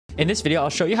In this video, I'll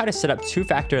show you how to set up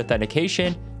two-factor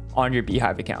authentication on your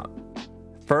beehiiv account.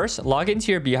 First, log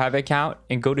into your beehiiv account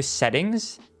and go to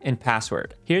Settings and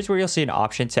Password. Here's where you'll see an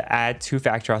option to add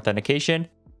two-factor authentication.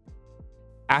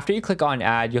 After you click on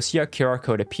Add, you'll see a QR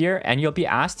code appear and you'll be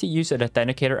asked to use an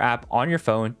authenticator app on your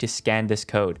phone to scan this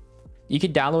code. You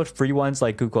can download free ones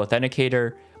like Google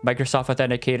Authenticator, Microsoft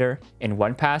Authenticator, and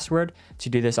 1Password to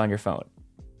do this on your phone.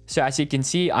 So as you can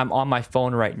see, I'm on my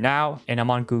phone right now and I'm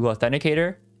on Google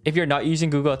Authenticator. If you're not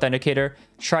using Google Authenticator,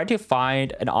 try to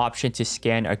find an option to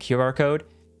scan a QR code.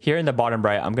 Here in the bottom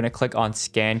right, I'm going to click on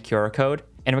Scan QR Code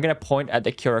and I'm going to point at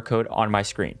the QR code on my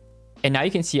screen. And now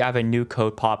you can see I have a new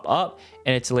code pop up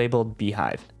and it's labeled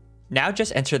beehiiv. Now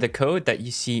just enter the code that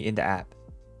you see in the app.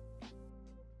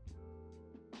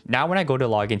 Now when I go to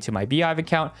log into my beehiiv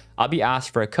account, I'll be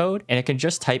asked for a code and I can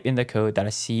just type in the code that I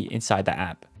see inside the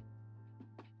app.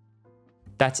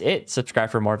 That's it. Subscribe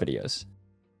for more videos.